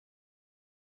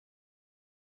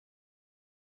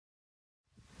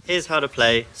Here's how to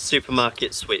play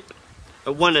Supermarket Sweep.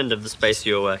 At one end of the space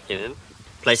you're working in,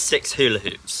 place 6 hula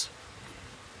hoops.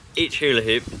 Each hula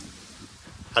hoop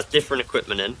has different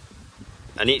equipment in,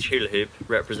 and each hula hoop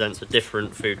represents a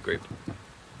different food group.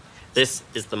 This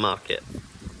is the market.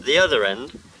 At the other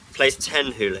end, place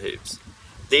 10 hula hoops.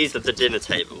 These are the dinner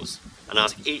tables, and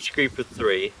ask each group of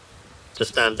 3 to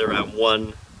stand around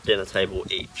one dinner table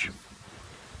each.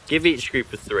 Give each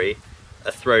group of 3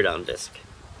 a throwdown disc.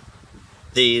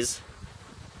 These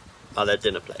are their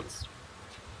dinner plates.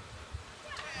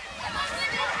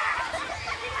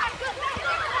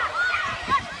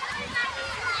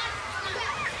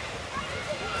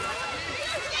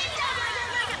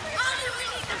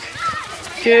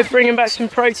 Good, bringing back some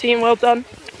protein, well done.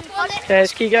 Okay,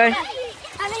 let's keep going.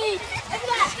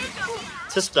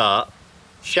 To start,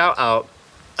 shout out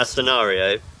a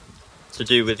scenario to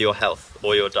do with your health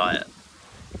or your diet.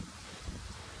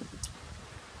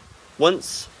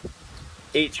 Once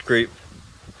each group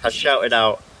has shouted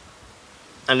out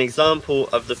an example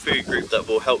of the food group that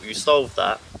will help you solve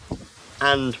that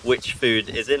and which food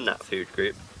is in that food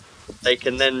group, they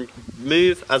can then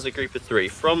move as a group of 3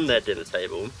 from their dinner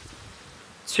table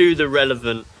to the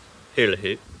relevant hula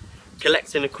hoop,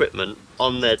 collecting equipment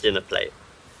on their dinner plate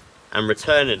and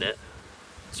returning it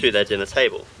to their dinner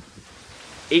table.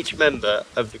 Each member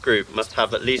of the group must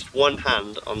have at least one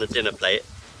hand on the dinner plate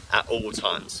at all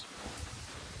times.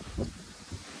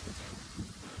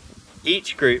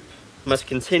 Each group must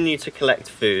continue to collect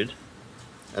food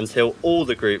until all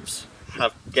the groups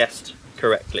have guessed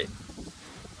correctly.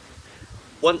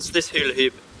 Once this hula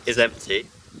hoop is empty,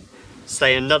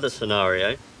 say another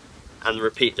scenario and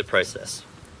repeat the process.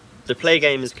 The play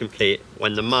game is complete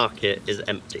when the market is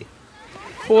empty.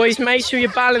 Boys, make sure you're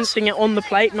balancing it on the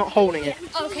plate, not holding it.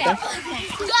 Okay.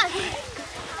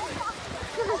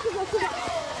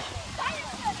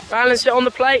 Balance it on the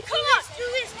plate. Come on, do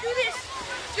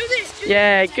this.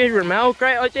 Yeah, good, Ramel.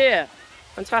 Great idea.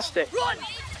 Fantastic. Run.